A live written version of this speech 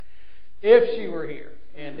if she were here,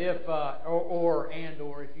 and if or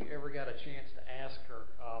if you ever got a chance to ask her,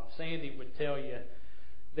 Sandy would tell you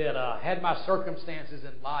that had my circumstances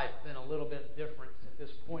in life been a little bit different at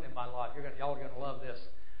this point in my life, y'all are going to love this.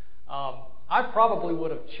 I probably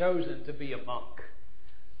would have chosen to be a monk.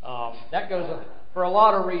 That goes for a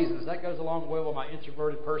lot of reasons. That goes along well with my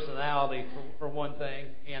introverted personality, for one thing,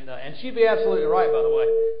 and she'd be absolutely right, by the way.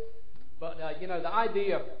 But the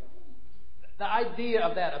idea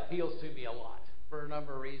of that appeals to me a lot for a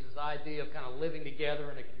number of reasons. The idea of kind of living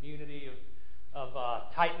together in a community of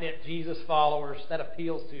tight-knit Jesus followers, that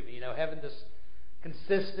appeals to me. Having this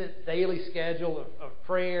consistent daily schedule of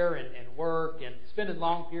prayer and work and spending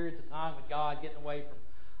long periods of time with God, getting away from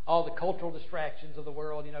all the cultural distractions of the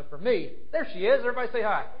world. For me, there she is. Everybody say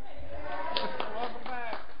hi. Welcome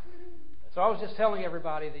back. So I was just telling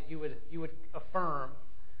everybody that you would affirm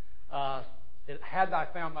that had I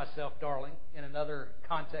found myself, darling, in another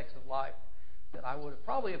context of life, that I would have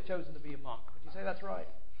probably have chosen to be a monk. Would you say that's right?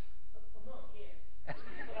 A monk,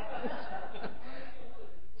 yeah.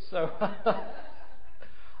 So,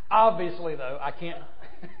 obviously, though, I can't.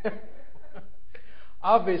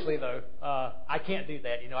 I can't do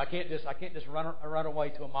that. I can't just run away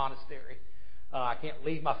to a monastery. I can't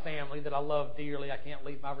leave my family that I love dearly. I can't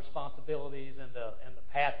leave my responsibilities and the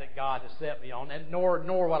path that God has set me on, and nor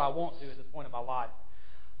what I want to at this point in my life.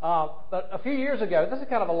 But a few years ago, this is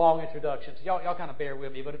kind of a long introduction, so y'all kind of bear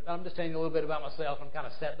with me. But I'm just telling you a little bit about myself. I'm kind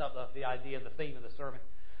of setting up the idea, the theme of the sermon.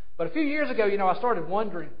 But a few years ago, I started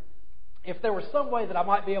wondering if there was some way that I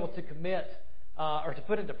might be able to commit or to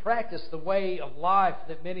put into practice the way of life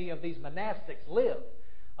that many of these monastics live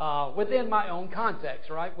within my own context,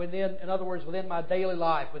 right? In other words, within my daily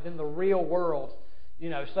life, within the real world,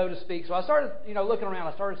 so to speak. So I started, looking around.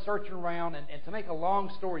 I started searching around, and to make a long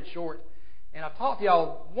story short, and I've talked to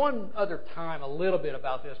y'all one other time a little bit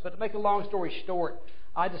about this, but to make a long story short,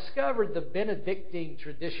 I discovered the Benedictine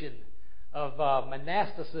tradition of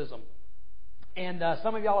monasticism. And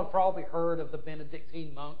some of y'all have probably heard of the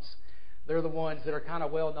Benedictine monks. They're the ones that are kind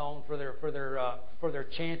of well known for their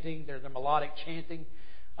chanting, their melodic chanting.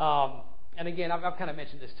 And again, I've kind of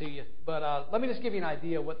mentioned this to you, but let me just give you an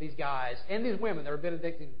idea of what these guys and these women, they're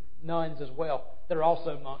Benedictine nuns as well, that are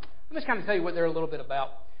also monks. Let me just kind of tell you what they're a little bit about.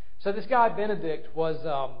 So this guy Benedict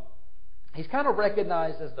he's kind of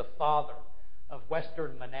recognized as the father of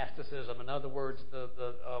Western monasticism. In other words,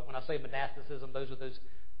 when I say monasticism, those are those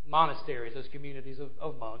monasteries, those communities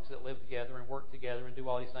of monks that live together and work together and do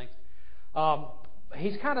all these things.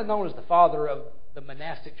 He's kind of known as the father of the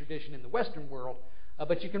monastic tradition in the Western world,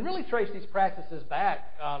 but you can really trace these practices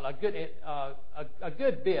back a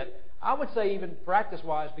good bit. I would say even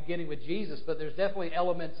practice-wise, beginning with Jesus, but there's definitely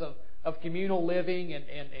elements of communal living and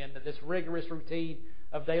this rigorous routine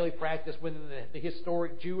of daily practice within the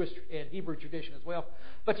historic Jewish and Hebrew tradition as well.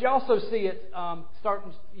 But you also see it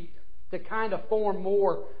starting to kind of form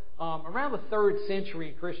more around the 3rd century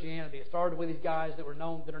in Christianity. It started with these guys that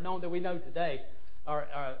we know today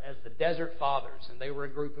as the Desert Fathers, and they were a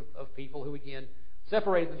group of people who again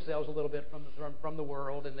separated themselves a little bit from the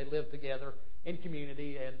world, and they lived together in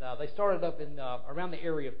community, and they started up in around the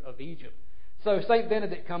area of Egypt. So Saint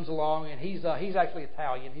Benedict comes along, and he's actually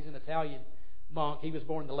Italian. He's an Italian monk. He was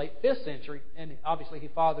born in the late 5th century, and obviously he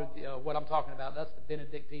fathered what I'm talking about. That's the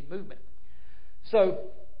Benedictine movement. So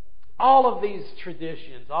all of these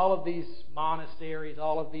traditions, all of these monasteries,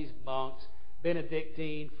 all of these monks,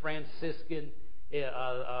 Benedictine, Franciscan,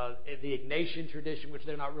 the Ignatian tradition, which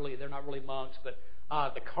they're not really monks, but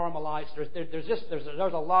the Carmelites. There's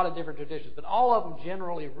a lot of different traditions, but all of them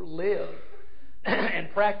generally live and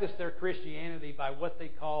practice their Christianity by what they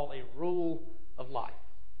call a rule of life.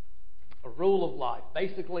 A rule of life.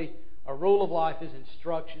 Basically, a rule of life is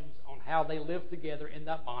instructions on how they live together in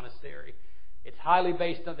that monastery. It's highly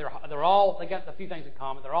based on, they got a few things in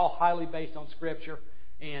common. They're all highly based on Scripture.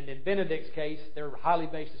 And in Benedict's case, they're highly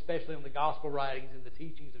based especially on the gospel writings and the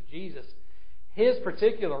teachings of Jesus. His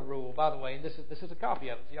particular rule, by the way, and this is a copy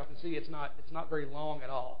of it, so y'all can see it's not very long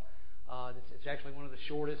at all. It's actually one of the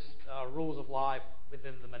shortest rules of life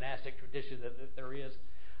within the monastic tradition that there is.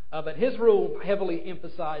 But his rule heavily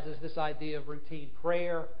emphasizes this idea of routine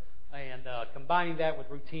prayer and combining that with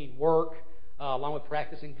routine work, along with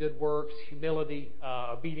practicing good works, humility,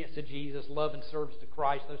 obedience to Jesus, love and service to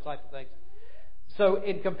Christ, those types of things. So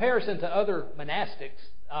in comparison to other monastics,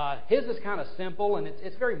 his is kind of simple, and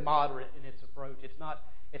it's very moderate in its approach. It's not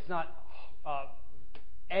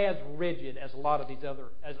as rigid as a lot of these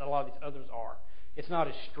others are. It's not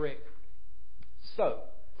as strict. So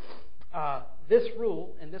this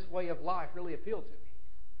rule and this way of life really appealed to me.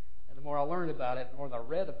 And the more I learned about it, the more I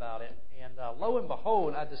read about it. And lo and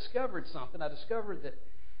behold, I discovered something. I discovered that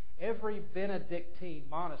every Benedictine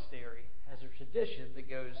monastery has a tradition that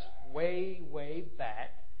goes way, way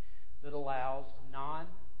back that allows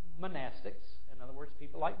non-monastics, in other words,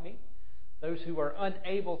 people like me, those who are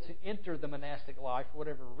unable to enter the monastic life for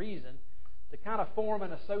whatever reason, to kind of form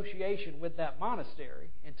an association with that monastery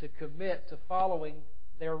and to commit to following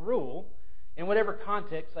their rule in whatever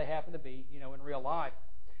context they happen to be, in real life.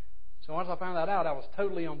 So once I found that out, I was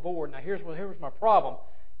totally on board. Now here was my problem.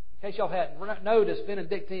 In case y'all hadn't noticed,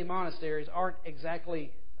 Benedictine monasteries aren't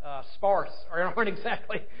exactly sparse, or aren't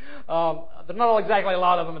exactly. There's not exactly a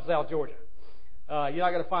lot of them in South Georgia. You're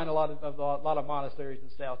not going to find a lot of monasteries in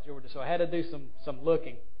South Georgia. So I had to do some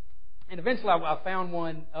looking, and eventually I found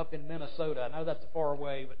one up in Minnesota. I know that's far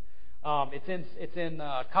away, but it's in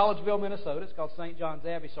Collegeville, Minnesota. It's called St. John's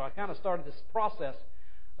Abbey. So I kind of started this process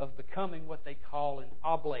of becoming what they call an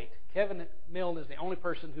oblate. Kevin Milne is the only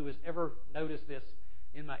person who has ever noticed this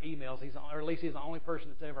in my emails. Or at least he's the only person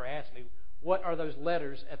that's ever asked me, what are those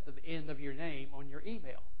letters at the end of your name on your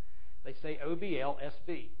email? They say OBLSB,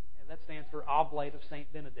 and that stands for Oblate of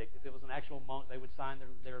St. Benedict. If it was an actual monk, they would sign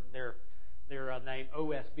their name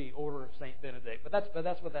OSB, Order of St. Benedict. But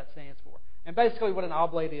that's what that stands for. And basically what an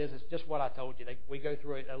oblate is just what I told you. We go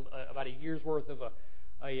through about a year's worth of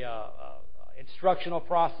instructional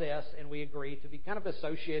process, and we agree to be kind of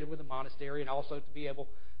associated with the monastery and also to be able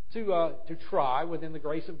to try, within the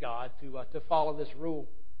grace of God, to follow this rule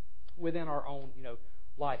within our own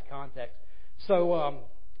life context. So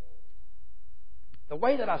the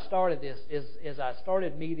way that I started this is I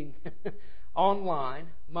started meeting online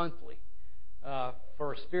monthly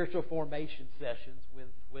for spiritual formation sessions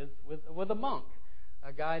with a monk,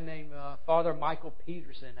 a guy named Father Michael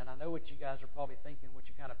Peterson. And I know what you guys are probably thinking, what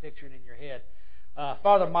you're kind of picturing in your head.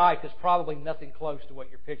 Father Mike is probably nothing close to what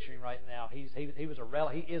you're picturing right now. He is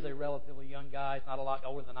a relatively young guy. He's not a lot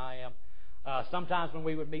older than I am. Sometimes when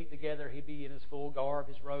we would meet together, he'd be in his full garb,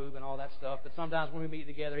 his robe, and all that stuff. But sometimes when we meet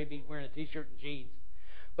together, he'd be wearing a T-shirt and jeans.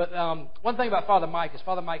 But one thing about Father Mike is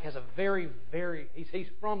Father Mike has a very, very... He's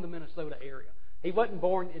from the Minnesota area. He wasn't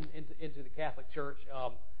born into the Catholic Church,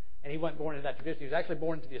 and he wasn't born into that tradition. He was actually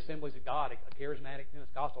born into the Assemblies of God, a charismatic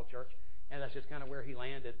Pentecostal church, and that's just kind of where he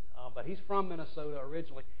landed. But he's from Minnesota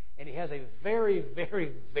originally, and he has a very,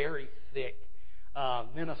 very, very thick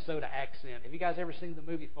Minnesota accent. Have you guys ever seen the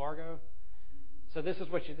movie Fargo? So this is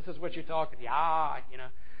what you're talking.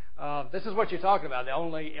 This is what you're talking about.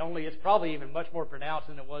 Only it's probably even much more pronounced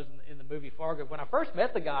than it was in the movie Fargo. When I first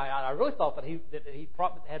met the guy, I really thought that he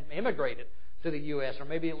probably had immigrated to the U.S. or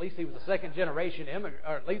maybe at least he was a second generation immigrant,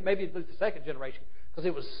 or at least maybe the second generation, because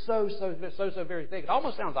it was so very thick. It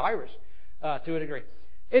almost sounds Irish to a degree.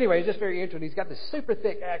 Anyway, it's just very interesting. He's got this super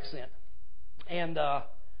thick accent, and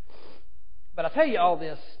but I tell you all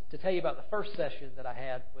this to tell you about the first session that I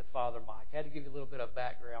had with Father Mike. I had to give you a little bit of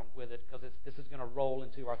background with it because this is going to roll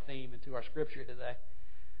into our theme, into our scripture today.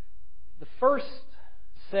 The first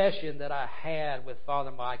session that I had with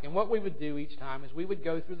Father Mike, and what we would do each time is we would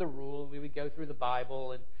go through the rule, we would go through the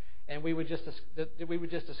Bible, and we would just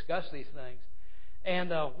discuss these things.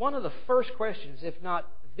 And one of the first questions, if not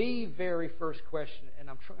the very first question, and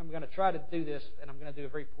I'm going to try to do this, and I'm going to do a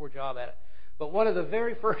very poor job at it, but one of the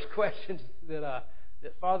very first questions that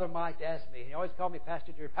Father Mike asked me, he always called me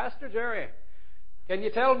Pastor Jerry. Pastor Jerry, can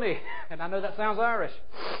you tell me, and I know that sounds Irish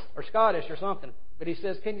or Scottish or something, but he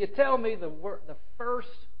says, can you tell me the first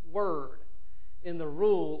word in the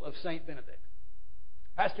rule of St. Benedict?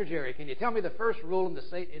 Pastor Jerry, can you tell me the first rule in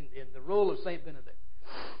the rule of St. Benedict?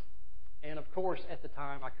 And of course, at the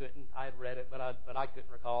time, I couldn't. I had read it, but I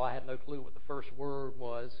couldn't recall. I had no clue what the first word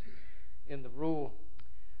was in the rule.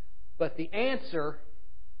 But the answer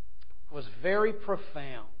was very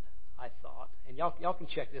profound, I thought. And y'all can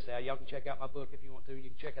check this out. Y'all can check out my book if you want to. You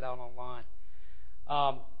can check it out online.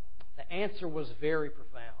 The answer was very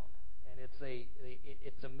profound, and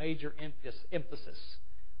it's a major emphasis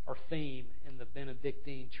or theme in the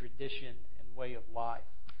Benedictine tradition and way of life.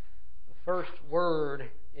 The first word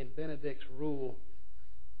in Benedict's rule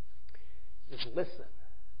is listen.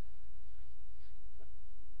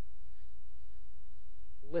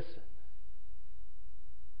 Listen.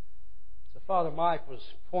 So Father Mike was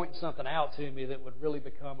pointing something out to me that would really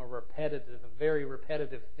become a very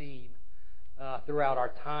repetitive theme throughout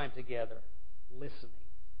our time together. Listening.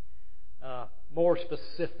 More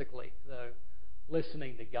specifically, though,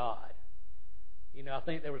 listening to God. I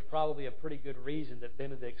think there was probably a pretty good reason that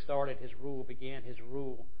Benedict began his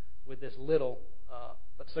rule with this little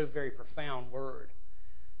but so very profound word.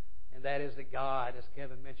 And that is that God, as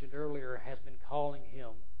Kevin mentioned earlier, has been calling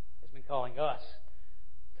us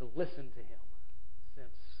to listen to Him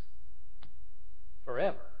since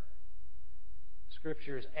forever.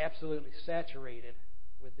 Scripture is absolutely saturated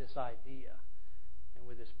with this idea and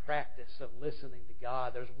with this practice of listening to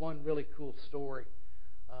God. There's one really cool story.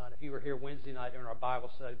 And if you were here Wednesday night during our Bible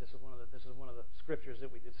study, this is one of the scriptures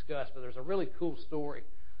that we discussed. But there's a really cool story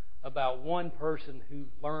about one person who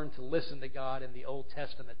learned to listen to God in the Old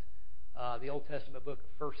Testament book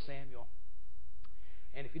of 1 Samuel.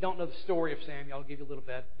 And if you don't know the story of Samuel, I'll give you a little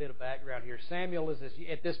bit of background here. Samuel is this,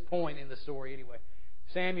 at this point in the story anyway,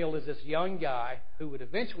 Samuel is this young guy who would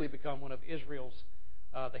eventually become one of Israel's,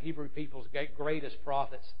 the Hebrew people's greatest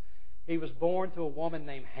prophets. He was born to a woman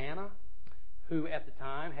named Hannah, who at the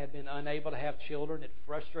time had been unable to have children. It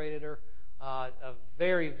frustrated her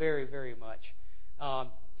very, very, very much.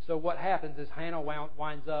 So what happens is Hannah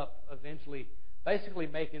winds up eventually basically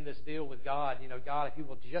making this deal with God. God, if you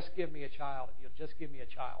will just give me a child,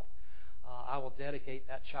 I will dedicate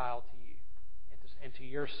that child to you and to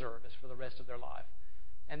your service for the rest of their life.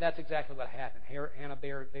 And that's exactly what happened. Hannah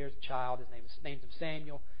bears a child. His name's him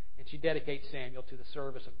Samuel, and she dedicates Samuel to the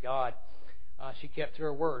service of God. She kept to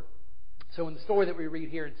her word. So in the story that we read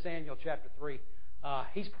here in Samuel chapter 3,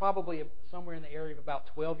 he's probably somewhere in the area of about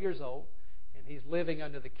 12 years old, and he's living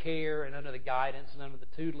under the care and under the guidance and under the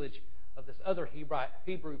tutelage of this other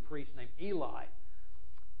Hebrew priest named Eli.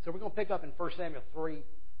 So we're going to pick up in 1 Samuel 3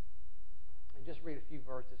 and just read a few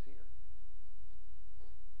verses here.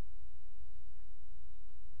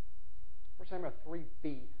 1 Samuel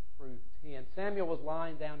 3b through 10. Samuel was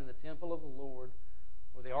lying down in the temple of the Lord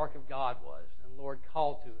where the ark of God was, and the Lord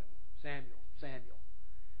called to him, Samuel, Samuel.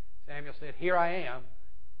 Samuel said, "Here I am."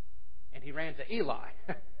 And he ran to Eli.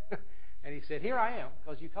 And he said, "Here I am,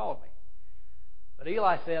 because you called me." But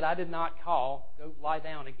Eli said, "I did not call. Go lie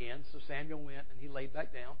down again." So Samuel went and he laid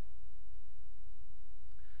back down.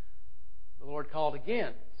 The Lord called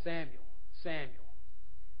again, "Samuel, Samuel."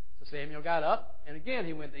 So Samuel got up, and again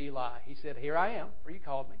he went to Eli. He said, "Here I am, for you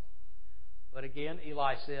called me." But again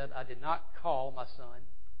Eli said, "I did not call, my son.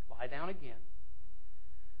 Lie down again."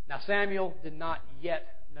 Now Samuel did not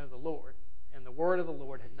yet know the Lord, and the word of the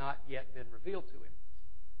Lord had not yet been revealed to him.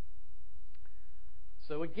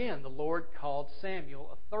 So again the Lord called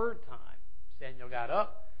Samuel a third time. Samuel got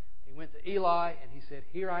up, he went to Eli, and he said,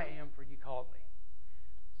 "Here I am, for you called me."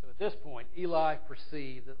 So at this point Eli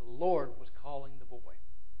perceived that the Lord was calling the boy.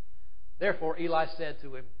 Therefore Eli said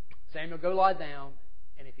to him, "Samuel, go lie down,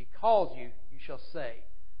 and if he calls you, you shall say,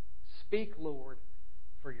 'Speak, Lord,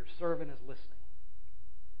 for your servant is listening.'"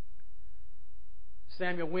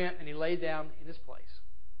 Samuel went and he lay down in his place.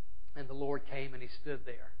 And the Lord came and he stood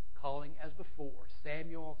there, calling as before,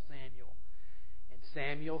 "Samuel, Samuel." And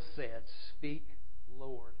Samuel said, "Speak,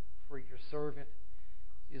 Lord, for your servant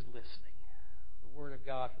is listening." The word of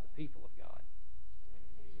God for the people of God.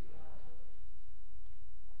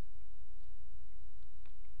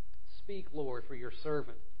 Speak, Lord, for your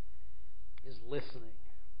servant is listening.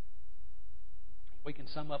 We can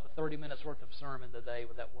sum up a 30 minutes worth of sermon today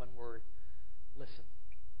with that one word, listen.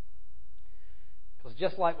 Because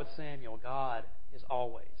just like with Samuel, God is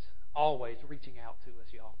always reaching out to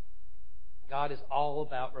us, y'all. God is all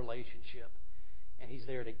about relationship. And He's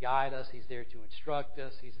there to guide us. He's there to instruct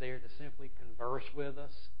us. He's there to simply converse with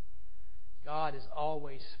us. God is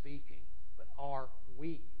always speaking. But are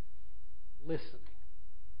we listening?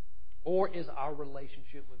 Or is our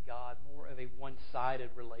relationship with God more of a one-sided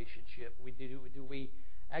relationship? Do we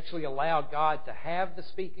actually allow God to have the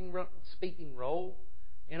speaking role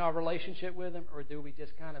in our relationship with Him, or do we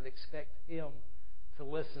just kind of expect Him to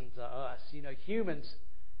listen to us? Humans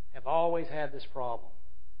have always had this problem.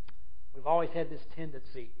 We've always had this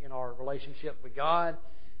tendency in our relationship with God,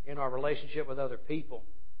 in our relationship with other people.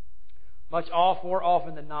 More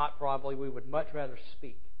often than not, probably, we would much rather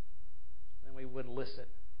speak than we would listen.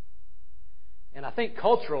 And I think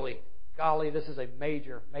culturally, golly, this is a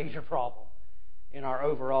major, major problem in our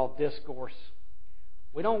overall discourse.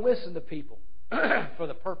 We don't listen to people for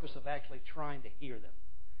the purpose of actually trying to hear them.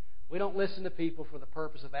 We don't listen to people for the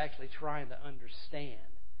purpose of actually trying to understand.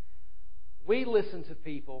 We listen to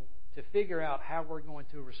people to figure out how we're going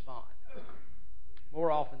to respond,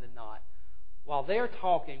 more often than not. While they're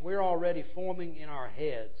talking, we're already forming in our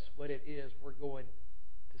heads what it is we're going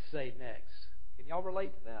to say next. Can y'all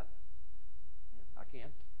relate to that? I can.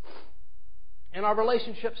 And our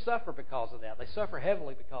relationships suffer because of that. They suffer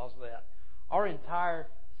heavily because of that. Our entire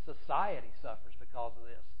society suffers because of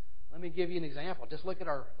this. Let me give you an example. Just look at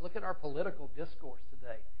our political discourse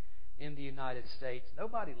today in the United States.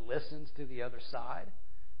 Nobody listens to the other side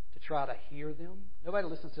to try to hear them. Nobody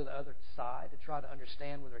listens to the other side to try to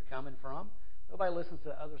understand where they're coming from. Nobody listens to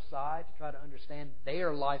the other side to try to understand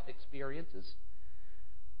their life experiences.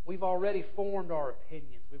 We've already formed our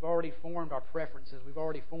opinions. We've already formed our preferences. We've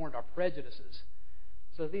already formed our prejudices.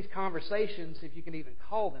 So these conversations, if you can even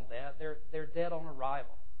call them that, they're dead on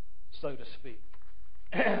arrival, so to speak.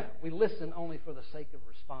 We listen only for the sake of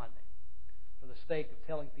responding, for the sake of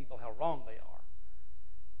telling people how wrong they are.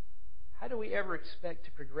 How do we ever expect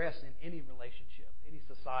to progress in any relationship, any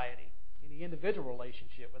society, any individual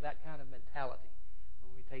relationship with that kind of mentality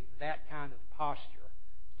when we take that kind of posture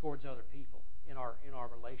towards other people in our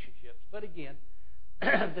relationships? But again,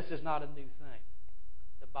 this is not a new thing.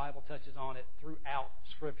 The Bible touches on it throughout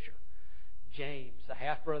Scripture. James, the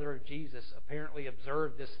half-brother of Jesus, apparently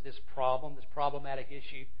observed this problem, this problematic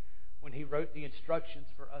issue, when he wrote the instructions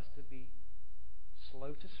for us to be slow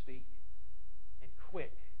to speak and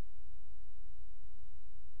quick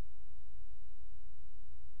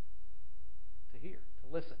to hear,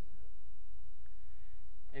 to listen.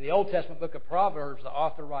 In the Old Testament book of Proverbs, the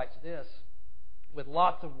author writes this: with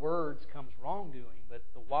lots of words comes wrongdoing, but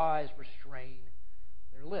the wise restrain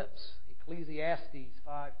their lips. Ecclesiastes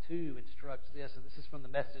 5:2 instructs this, and this is from the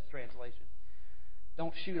Message translation.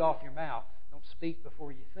 Don't shoot off your mouth. Don't speak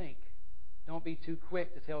before you think. Don't be too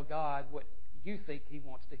quick to tell God what you think He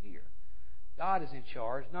wants to hear. God is in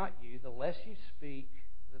charge, not you. The less you speak,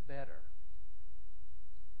 the better.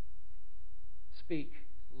 Speak,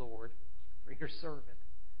 Lord, for your servant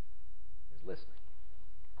is listening.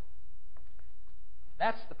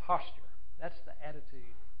 That's the posture. That's the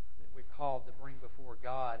attitude that we're called to bring before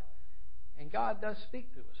God. And God does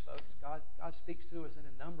speak to us, folks. God speaks to us in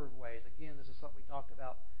a number of ways. Again, this is something we talked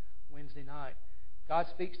about Wednesday night. God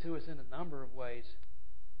speaks to us in a number of ways.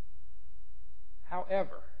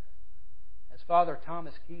 However, as Father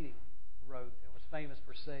Thomas Keating wrote and was famous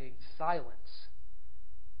for saying, silence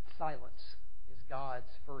is God's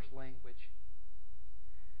first language.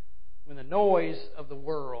 When the noise of the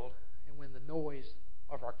world and when the noise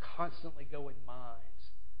of our constantly going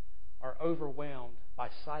minds are overwhelmed by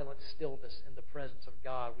silent stillness in the presence of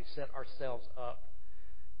God, we set ourselves up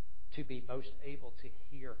to be most able to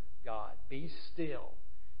hear God. Be still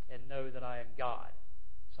and know that I am God.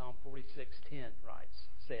 Psalm 46:10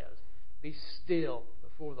 says, be still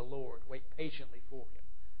before the Lord. Wait patiently for Him.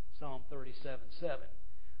 Psalm 37:7.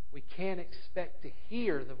 We can't expect to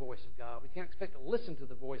hear the voice of God. We can't expect to listen to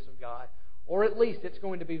the voice of God. Or at least it's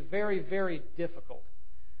going to be very, very difficult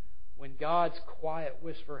when God's quiet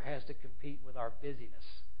whisper has to compete with our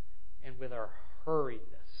busyness and with our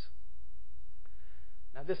hurriedness.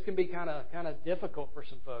 Now, this can be kind of difficult for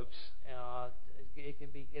some folks. It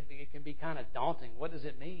can be kind of daunting. What does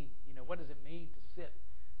it mean? What does it mean to sit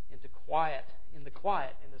in the quiet, and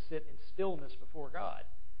to sit in stillness before God?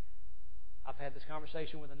 I've had this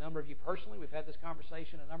conversation with a number of you personally. We've had this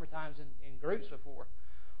conversation a number of times in groups before.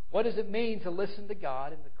 What does it mean to listen to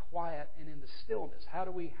God in the quiet and in the stillness? How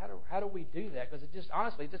do we do that? Because it just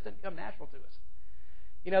doesn't come natural to us.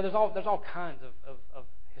 There's all kinds of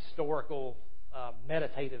historical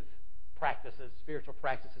meditative practices, spiritual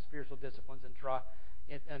disciplines,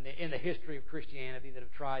 and in the history of Christianity that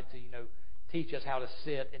have tried to teach us how to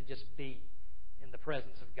sit and just be in the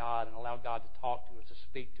presence of God and allow God to talk to us, to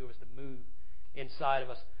speak to us, to move inside of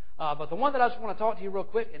us. But the one that I just want to talk to you real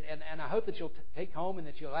quick, and I hope that you'll take home and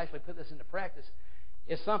that you'll actually put this into practice,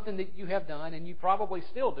 is something that you have done, and you probably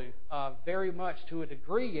still do, very much to a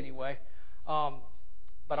degree anyway.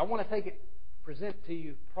 But I want to present to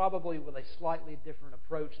you probably with a slightly different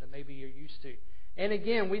approach than maybe you're used to. And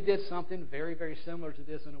again, we did something very, very similar to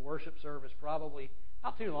this in a worship service probably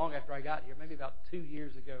not too long after I got here, maybe about 2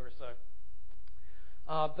 years ago or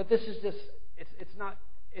so. But this is just,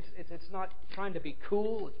 it's not trying to be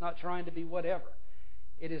cool. It's not trying to be whatever.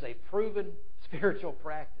 It is a proven spiritual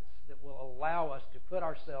practice that will allow us to put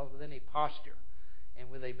ourselves within a posture and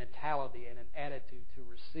with a mentality and an attitude to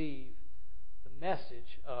receive the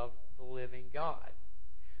message of the living God.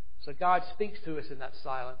 So God speaks to us in that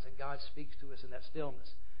silence, and God speaks to us in that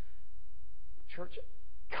stillness. Church,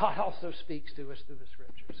 God also speaks to us through the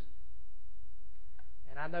Scriptures.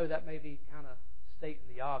 And I know that may be kind of stating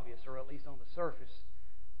the obvious, or at least on the surface,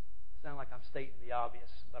 sound like I'm stating the obvious.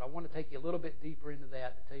 But I want to take you a little bit deeper into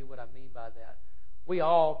that and tell you what I mean by that. We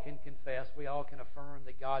all can confess, we all can affirm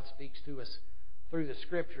that God speaks to us through the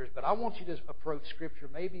Scriptures, but I want you to approach Scripture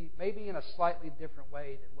maybe in a slightly different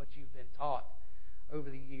way than what you've been taught over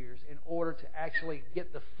the years in order to actually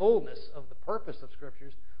get the fullness of the purpose of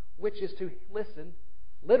Scriptures, which is to listen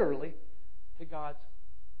literally to God's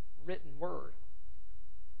written Word.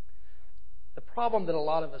 The problem that a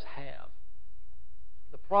lot of us have,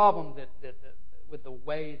 the problem that with the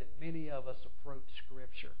way that many of us approach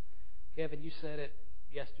Scripture, Kevin, you said it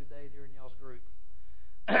yesterday during y'all's group.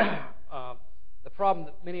 The problem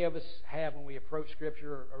that many of us have when we approach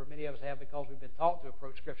Scripture, or many of us have because we've been taught to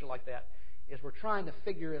approach Scripture like that, is we're trying to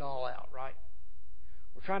figure it all out, right?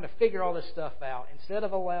 We're trying to figure all this stuff out. Instead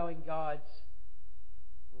of allowing God's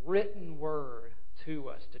written word to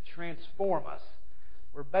us to transform us,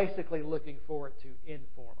 we're basically looking for it to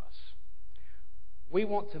inform us. We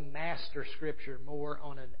want to master Scripture more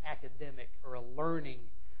on an academic or a learning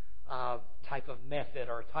type of method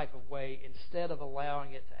or type of way, instead of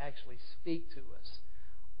allowing it to actually speak to us.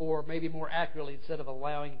 Or maybe more accurately, instead of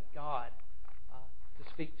allowing God to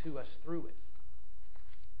speak to us through it.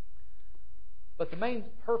 But the main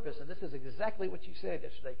purpose, and this is exactly what you said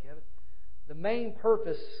yesterday, Kevin, the main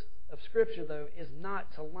purpose of Scripture, though, is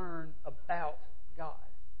not to learn about God.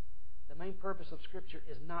 The main purpose of Scripture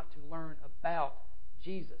is not to learn about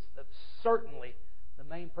Jesus. Certainly, the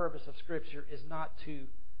main purpose of Scripture is not to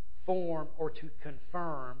form or to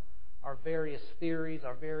confirm our various theories,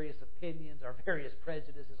 our various opinions, our various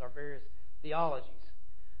prejudices, our various theologies.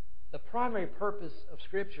 The primary purpose of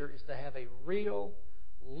Scripture is to have a real,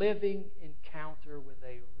 living encounter with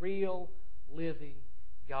a real, living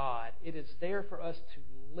God. It is there for us to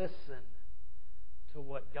listen to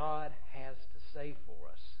what God has to say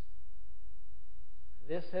for us.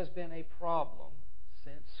 This has been a problem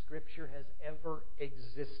since Scripture has ever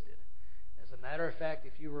existed. As a matter of fact,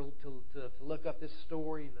 if you were to look up this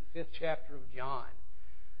story in the 5th chapter of John,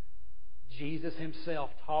 Jesus himself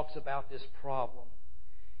talks about this problem.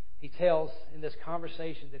 He tells, in this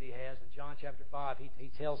conversation that he has in John chapter 5,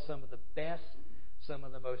 he tells some of the best, some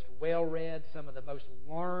of the most well-read, some of the most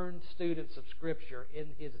learned students of Scripture in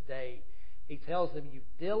his day. He tells them, you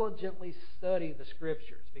diligently study the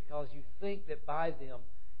Scriptures because you think that by them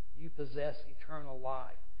you possess eternal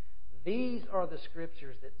life. These are the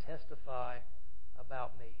Scriptures that testify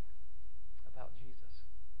about me, about Jesus.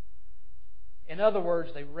 In other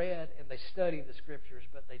words, they read and they studied the Scriptures,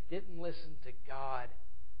 but they didn't listen to God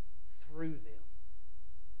through them.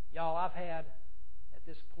 Y'all, I've had, at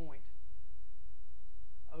this point,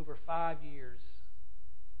 over 5 years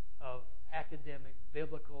of academic,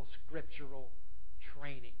 biblical, scriptural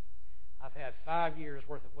training. I've had 5 years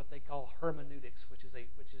worth of what they call hermeneutics, which is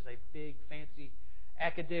a big, fancy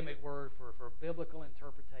academic word for biblical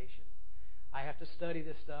interpretation. I have to study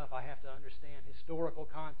this stuff. I have to understand historical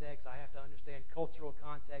context. I have to understand cultural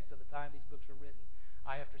context of the time these books were written.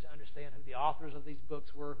 I have to understand who the authors of these books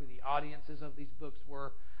were, who the audiences of these books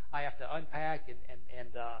were. I have to unpack and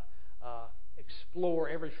explore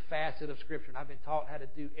every facet of Scripture. And I've been taught how to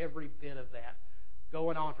do every bit of that,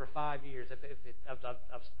 going on for 5 years. I've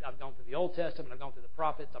gone through the Old Testament, I've gone through the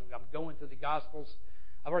prophets, I'm going through the Gospels.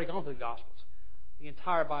 I've already gone through the Gospels. The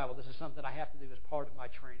entire Bible. This is something I have to do as part of my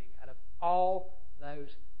training. Out of all those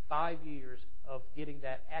 5 years of getting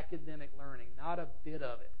that academic learning, not a bit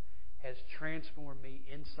of it has transformed me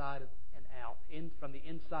inside and out, from the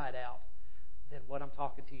inside out, than what I'm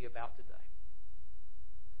talking to you about today.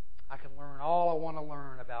 I can learn all I want to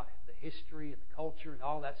learn about the history and the culture and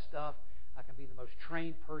all that stuff. I can be the most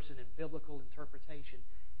trained person in biblical interpretation,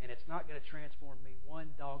 and it's not going to transform me one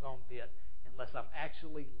doggone bit unless I'm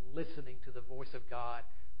actually listening to the voice of God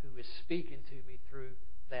who is speaking to me through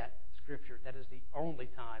that Scripture. That is the only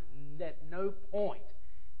time. At no point.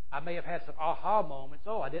 I may have had some aha moments.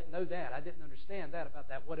 Oh, I didn't know that. I didn't understand that about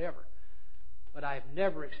that, whatever. But I have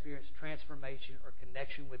never experienced transformation or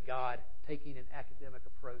connection with God taking an academic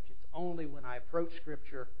approach. It's only when I approach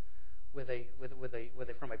Scripture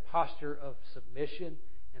from a posture of submission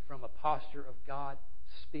and from a posture of God,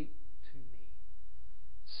 speak to me.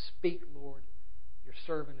 Speak, Lord. Your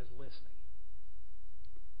servant is listening.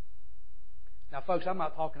 Now, folks, I'm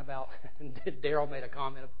not talking about, Daryl made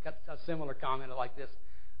a similar comment like this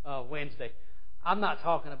Wednesday. I'm not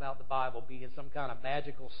talking about the Bible being some kind of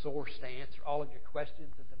magical source to answer all of your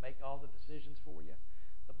questions and to make all the decisions for you.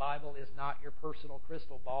 The Bible is not your personal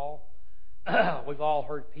crystal ball. We've all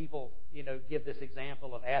heard people, give this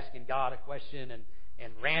example of asking God a question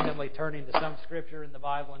and randomly turning to some scripture in the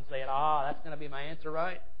Bible and saying, that's going to be my answer,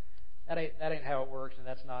 right? That ain't how it works, and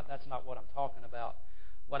that's not what I'm talking about.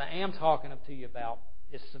 What I am talking to you about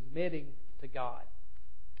is submitting to God.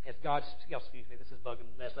 As God, excuse me, this is bugging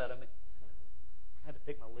the mess out of me. I had to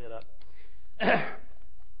pick my lid up.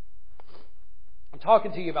 I'm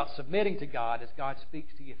talking to you about submitting to God as God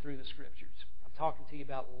speaks to you through the Scriptures. I'm talking to you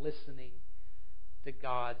about listening to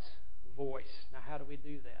God's voice. Now, how do we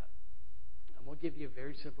do that? I'm going to give you a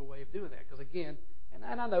very simple way of doing that. Because again, and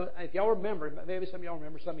I know, if y'all remember, maybe some of y'all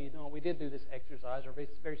remember, some of you don't, we did do this exercise, or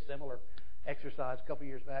very similar exercise a couple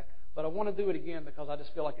years back. But I want to do it again because I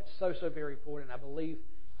just feel like it's so very important. I believe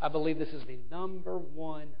I believe this is the number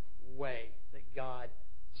one way that God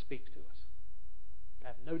speaks to us. I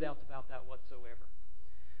have no doubts about that whatsoever.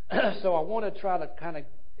 So I want to try to kind of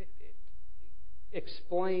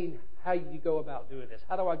explain how you go about doing this.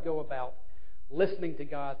 How do I go about listening to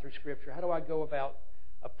God through Scripture? How do I go about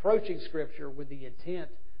approaching Scripture with the intent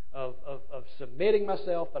of submitting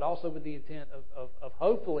myself, but also with the intent of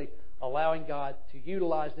hopefully allowing God to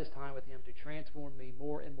utilize this time with Him to transform me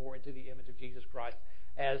more and more into the image of Jesus Christ,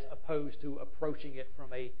 as opposed to approaching it from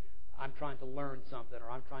I'm trying to learn something,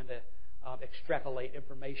 or I'm trying to extrapolate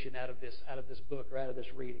information out of this book or out of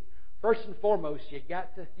this reading. First and foremost is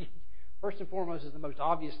the most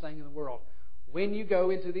obvious thing in the world. When you go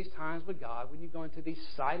into these times with God, when you go into these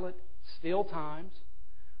silent, still times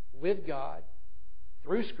with God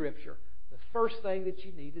through Scripture, the first thing that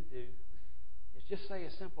you need to do is just say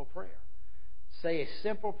a simple prayer. Say a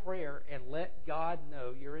simple prayer and let God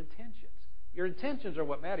know your intentions. Your intentions are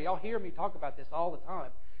what matter. Y'all hear me talk about this all the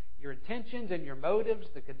time. Your intentions and your motives,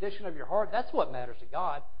 the condition of your heart, that's what matters to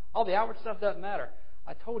God. All the outward stuff doesn't matter.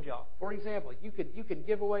 I told y'all, for example, you can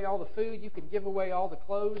give away all the food, you can give away all the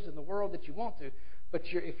clothes in the world that you want to, but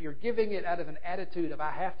if you're giving it out of an attitude of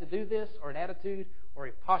I have to do this, or an attitude or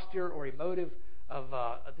a posture or a motive of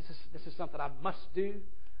this is something I must do,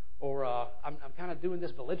 or I'm kind of doing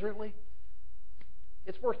this belligerently,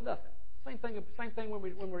 it's worth nothing. Same thing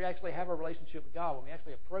when we actually have a relationship with God, when we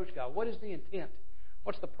actually approach God. What is the intent?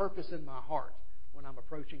 What's the purpose in my heart when I'm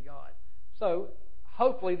approaching God? So,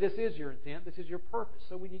 hopefully this is your intent, this is your purpose.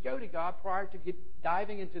 So when you go to God, prior to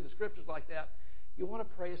diving into the Scriptures like that, you want to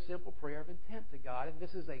pray a simple prayer of intent to God. And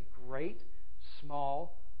this is a great,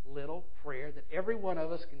 small, little prayer that every one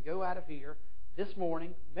of us can go out of here this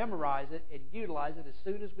morning, memorize it, and utilize it as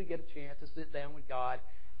soon as we get a chance to sit down with God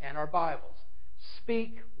and our Bibles.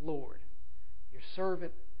 Speak, Lord. Your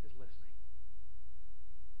servant is listening.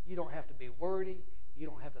 You don't have to be wordy. You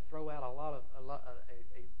don't have to throw out a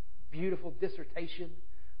beautiful dissertation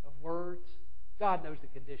of words. God knows the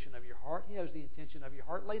condition of your heart. He knows the intention of your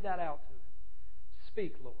heart. Lay that out to Him.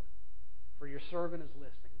 Speak, Lord, for your servant is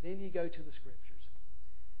listening. Then you go to the Scriptures.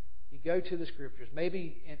 You go to the Scriptures.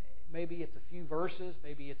 Maybe it's a few verses.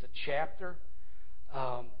 Maybe it's a chapter.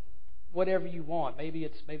 Whatever you want. Maybe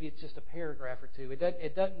it's just a paragraph or two.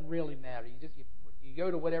 It doesn't really matter. You go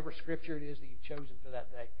to whatever Scripture it is that you've chosen for that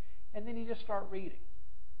day, and then you just start reading.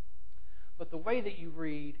 But the way that you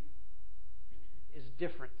read is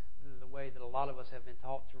different than the way that a lot of us have been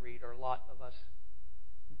taught to read, or a lot of us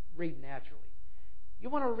read naturally. You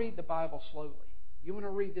want to read the Bible slowly. You want to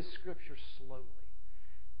read this Scripture slowly.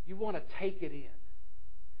 You want to take it in.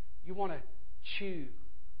 You want to chew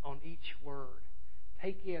on each word.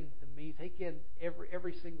 Take in the meat. Take in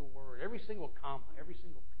every single word, every single comma, every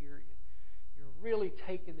single period. You're really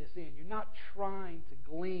taking this in. You're not trying to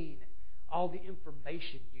glean all the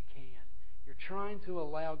information you can. You're trying to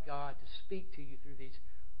allow God to speak to you through these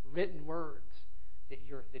written words that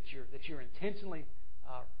you're intentionally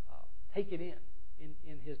taking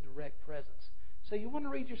in His direct presence. So you want to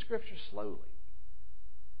read your Scripture slowly.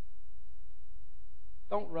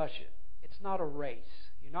 Don't rush it. It's not a race.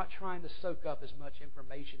 You're not trying to soak up as much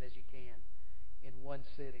information as you can in one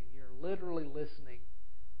sitting. You're literally listening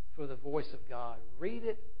for the voice of God. Read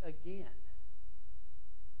it again.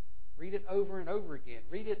 Read it over and over again.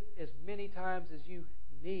 Read it as many times as you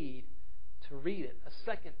need to read it. A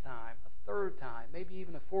second time, a third time, maybe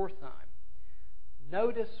even a fourth time.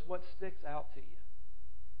 Notice what sticks out to you.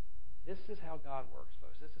 This is how God works,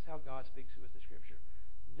 folks. This is how God speaks to us in Scripture.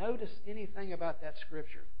 Notice anything about that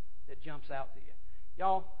Scripture that jumps out to you.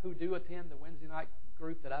 Y'all who do attend the Wednesday night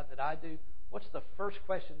group that I do, what's the first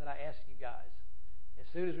question that I ask you guys as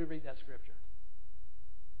soon as we read that Scripture?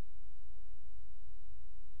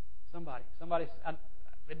 Somebody, I've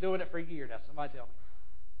been doing it for a year now. Somebody tell me.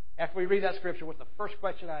 After we read that Scripture, what's the first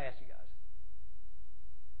question I ask you guys?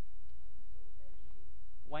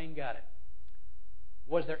 Wayne got it.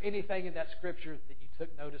 Was there anything in that Scripture that you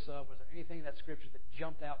took notice of? Was there anything in that Scripture that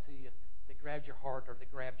jumped out to you, that grabbed your heart, or that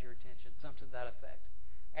grabbed your attention? Something to that effect.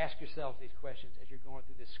 Ask yourselves these questions as you're going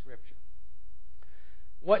through this Scripture.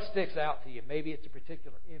 What sticks out to you? Maybe it's a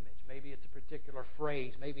particular image. Maybe it's a particular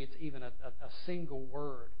phrase. Maybe it's even a single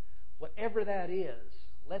word. Whatever that is,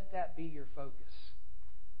 let that be your focus.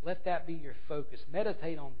 Let that be your focus.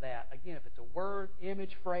 Meditate on that. Again, if it's a word,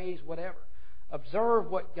 image, phrase, whatever. Observe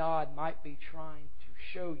what God might be trying to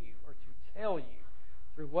show you or to tell you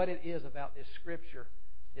through what it is about this Scripture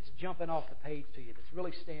that's jumping off the page to you, that's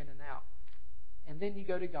really standing out. And then you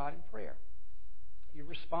go to God in prayer. You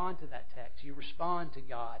respond to that text. You respond to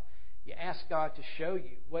God. You ask God to show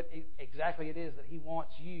you what exactly it is that He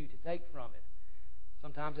wants you to take from it.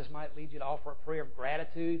 Sometimes this might lead you to offer a prayer of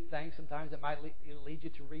gratitude. Sometimes it might lead you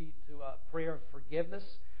to read to a prayer of forgiveness,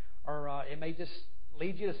 or it may just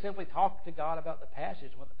lead you to simply talk to God about the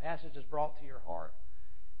passage, what the passage has brought to your heart.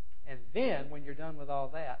 And then, when you're done with all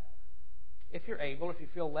that, if you're able, if you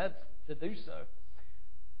feel led to do so,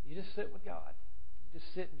 you just sit with God. You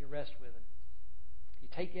just sit and you rest with Him. You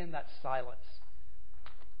take in that silence,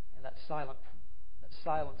 and that silence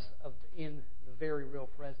of in the very real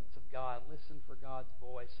presence of God. Listen for God's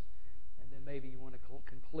voice, and then maybe you want to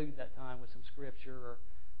conclude that time with some scripture,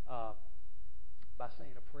 or by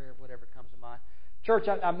saying a prayer, whatever comes to mind. Church,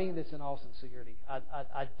 I mean this in all sincerity.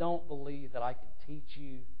 I don't believe that I can teach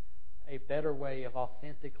you a better way of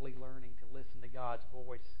authentically learning to listen to God's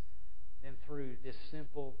voice than through this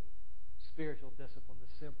simple spiritual discipline,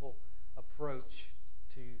 this simple approach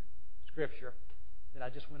to Scripture that I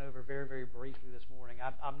just went over very, very briefly this morning.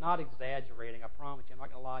 I'm not exaggerating, I promise you. I'm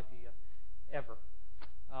not going to lie to you, ever.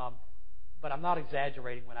 But I'm not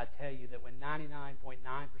exaggerating when I tell you that when 99.9%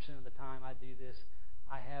 of the time I do this,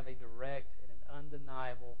 I have a direct and an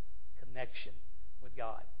undeniable connection with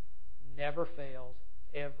God. Never fails,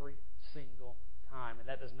 every single time. And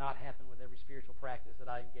that does not happen with every spiritual practice that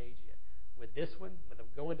I engage in. With this one, with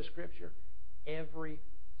going to Scripture, every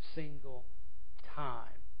single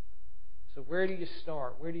time. So where do you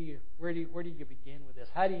start? Where do you begin with this?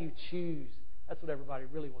 How do you choose? That's what everybody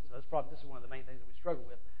really wants to know. This is one of the main things that we struggle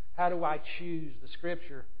with. How do I choose the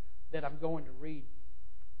Scripture that I'm going to read?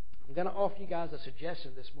 I'm going to offer you guys a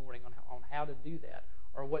suggestion this morning on how to do that,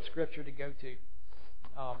 or what Scripture to go to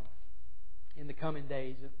in the coming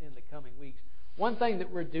days, in the coming weeks. One thing that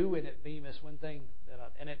we're doing at Bemis, one thing that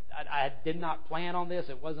I did not plan on this.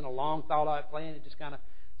 It wasn't a long thought out plan. It just kind of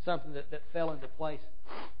something that fell into place.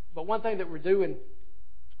 But one thing that we're doing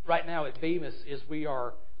right now at Bemis is we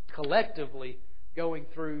are collectively going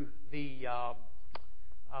through the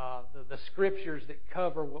scriptures that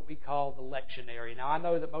cover what we call the lectionary. Now, I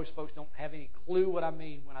know that most folks don't have any clue what I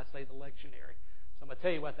mean when I say the lectionary. So I'm going to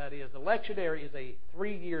tell you what that is. The lectionary is a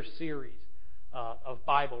 3-year series of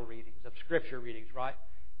Bible readings, of Scripture readings, right?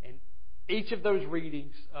 And each of those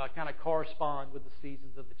readings kind of correspond with the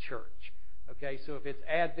seasons of the church. Okay, so if it's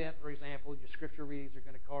Advent, for example, your Scripture readings are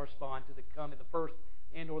going to correspond to the first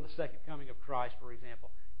and or the second coming of Christ, for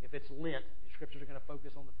example. If it's Lent, your Scriptures are going to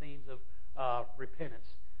focus on the themes of repentance,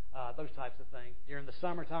 those types of things. During the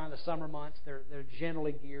summertime, the summer months, they're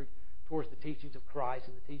generally geared towards the teachings of Christ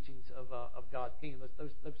and the teachings of God's kingdom,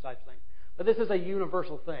 those types of things. But this is a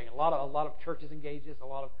universal thing. A lot of churches engage this. A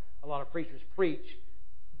lot of preachers preach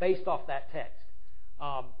based off that text.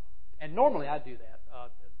 And normally I do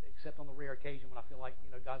that, except on the rare occasion when I feel like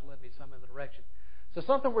God's led me some in the direction. So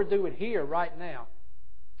something we're doing here right now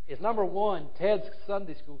is, number one, Ted's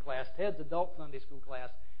Sunday school class, Ted's adult Sunday school class,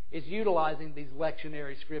 is utilizing these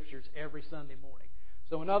lectionary scriptures every Sunday morning.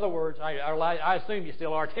 So in other words, I assume you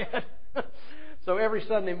still are, Ted. So every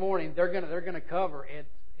Sunday morning they're going to cover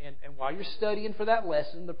and while you're studying for that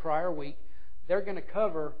lesson the prior week, they're going to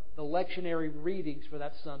cover the lectionary readings for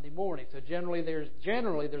that Sunday morning. So generally there's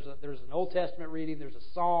an Old Testament reading, there's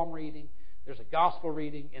a Psalm reading, there's a Gospel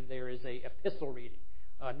reading, and there is a epistle reading,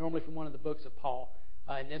 normally from one of the books of Paul.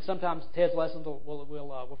 And then sometimes Ted's lessons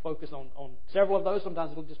will focus on several of those.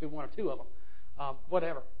 Sometimes it'll just be one or two of them,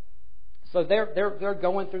 whatever. So they're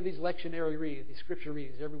going through these lectionary readings, these Scripture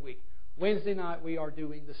readings every week. Wednesday night we are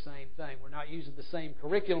doing the same thing. We're not using the same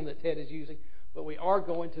curriculum that Ted is using, but we are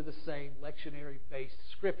going to the same lectionary-based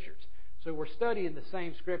Scriptures. So we're studying the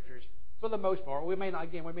same Scriptures for the most part. We may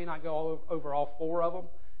not go over all 4 of them,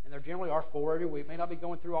 and there generally are 4 every week. We may not be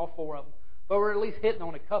going through all 4 of them, but we're at least hitting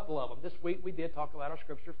on a couple of them. This week we did talk about our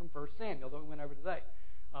Scripture from 1 Samuel that we went over today,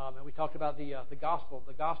 and we talked about the gospel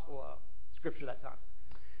Scripture that time.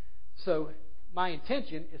 So my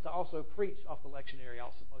intention is to also preach off the lectionary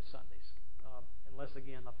also most Sundays, unless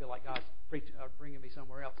again I feel like God's bringing me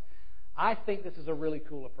somewhere else. I think this is a really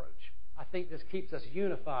cool approach. I think this keeps us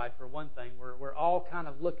unified for one thing. We're all kind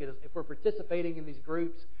of looking, if we're participating in these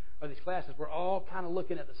groups or these classes, we're all kind of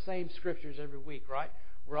looking at the same Scriptures every week, right?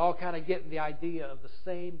 We're all kind of getting the idea of the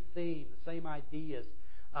same theme, the same ideas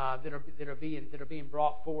that are being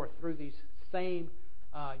brought forth through these same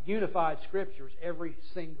unified Scriptures every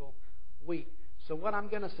single week. So what I'm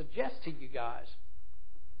going to suggest to you guys,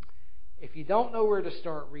 if you don't know where to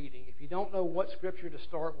start reading, if you don't know what Scripture to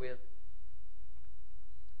start with,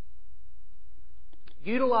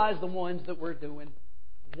 utilize the ones that we're doing.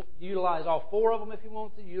 Utilize all 4 of them if you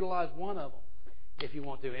want to. Utilize one of them if you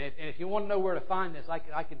want to. And if you want to know where to find this,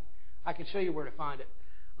 I can show you where to find it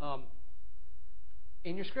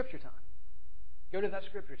in your Scripture time. Go to that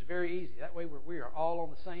Scripture. It's very easy. That way we are all on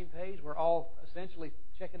the same page. We're all essentially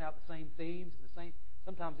checking out the same themes and the same,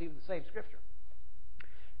 sometimes even the same Scripture.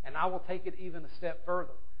 And I will take it even a step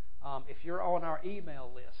further. If you're on our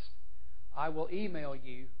email list, I will email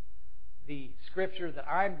you the Scripture that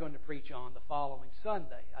I'm going to preach on the following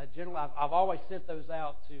Sunday. I've always sent those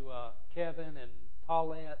out to Kevin and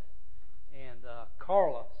Paulette and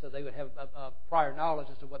Carla, so they would have prior knowledge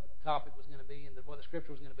as to what the topic was going to be and what the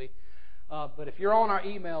Scripture was going to be. But if you're on our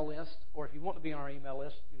email list, or if you want to be on our email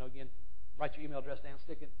list, again, write your email address down,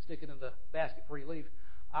 stick it in the basket before you leave.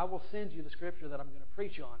 I will send you the Scripture that I'm going to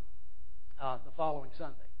preach on the following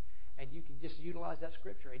Sunday, and you can just utilize that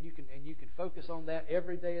Scripture, and you can focus on that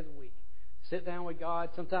every day of the week. Sit down with God.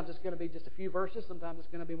 Sometimes it's going to be just a few verses. Sometimes it's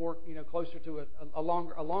going to be more, closer to a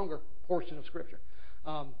longer portion of Scripture.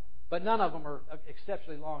 But none of them are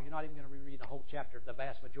exceptionally long. You're not even going to reread the whole chapter the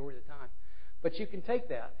vast majority of the time. But you can take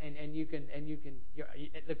that, and you can.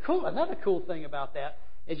 Another cool thing about that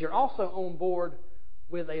is you're also on board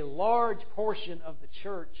with a large portion of the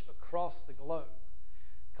church across the globe,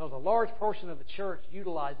 because a large portion of the church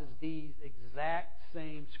utilizes these exact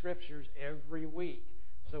same Scriptures every week.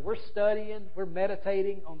 So we're studying, we're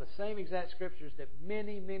meditating on the same exact Scriptures that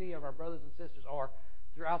many, many of our brothers and sisters are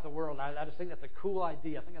throughout the world. And I just think that's a cool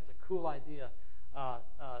idea. I think that's a cool idea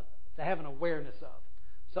to have an awareness of.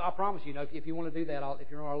 So I promise you, if you want to do that, if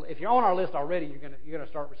you're on our list already, you're going to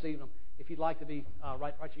start receiving them. If you'd like to be,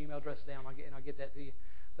 write your email address down, I'll get that to you.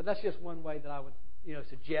 But that's just one way that I would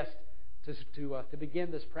suggest to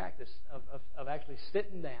begin this practice of actually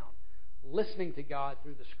sitting down, listening to God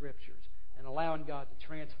through the Scriptures, and allowing God to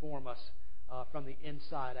transform us from the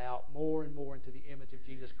inside out more and more into the image of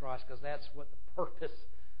Jesus Christ, because that's what the purpose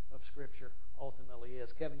of Scripture ultimately is.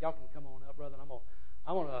 Kevin, y'all can come on up, brother.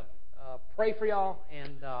 I'm going to pray for y'all,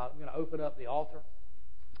 and I'm going to open up the altar.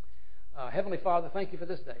 Heavenly Father, thank you for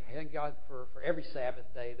this day. Thank God for every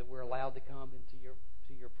Sabbath day that we're allowed to come into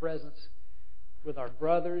your presence with our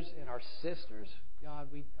brothers and our sisters. God,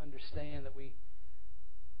 we understand that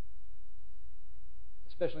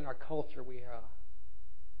especially in our culture, we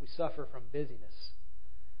suffer from busyness,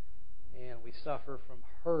 and we suffer from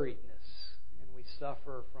hurriedness, and we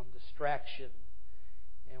suffer from distraction,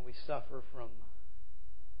 and we suffer from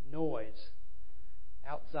noise,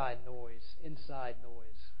 outside noise, inside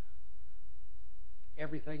noise.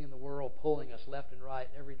 Everything in the world pulling us left and right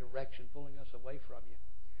in every direction, pulling us away from you.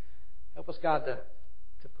 Help us, God, to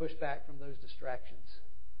push back from those distractions.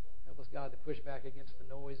 Help us, God, to push back against the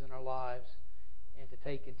noise in our lives and to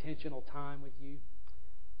take intentional time with you.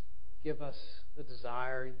 Give us the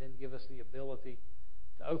desire, and then give us the ability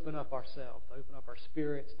to open up ourselves, to open up our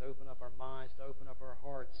spirits, to open up our minds, to open up our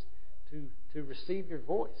hearts, to receive your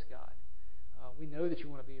voice, God. We know that you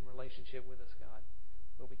want to be in relationship with us, God,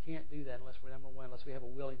 but we can't do that unless we have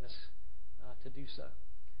a willingness to do so.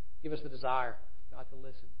 Give us the desire, God, to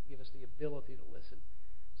listen. Give us the ability to listen,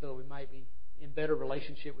 so that we might be in better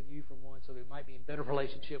relationship with you, for one, so that we might be in better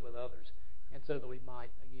relationship with others, and so that we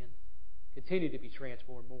might, again, continue to be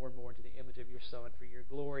transformed more and more into the image of your Son, for your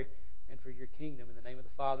glory and for your kingdom. In the name of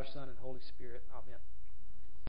the Father, Son, and Holy Spirit. Amen.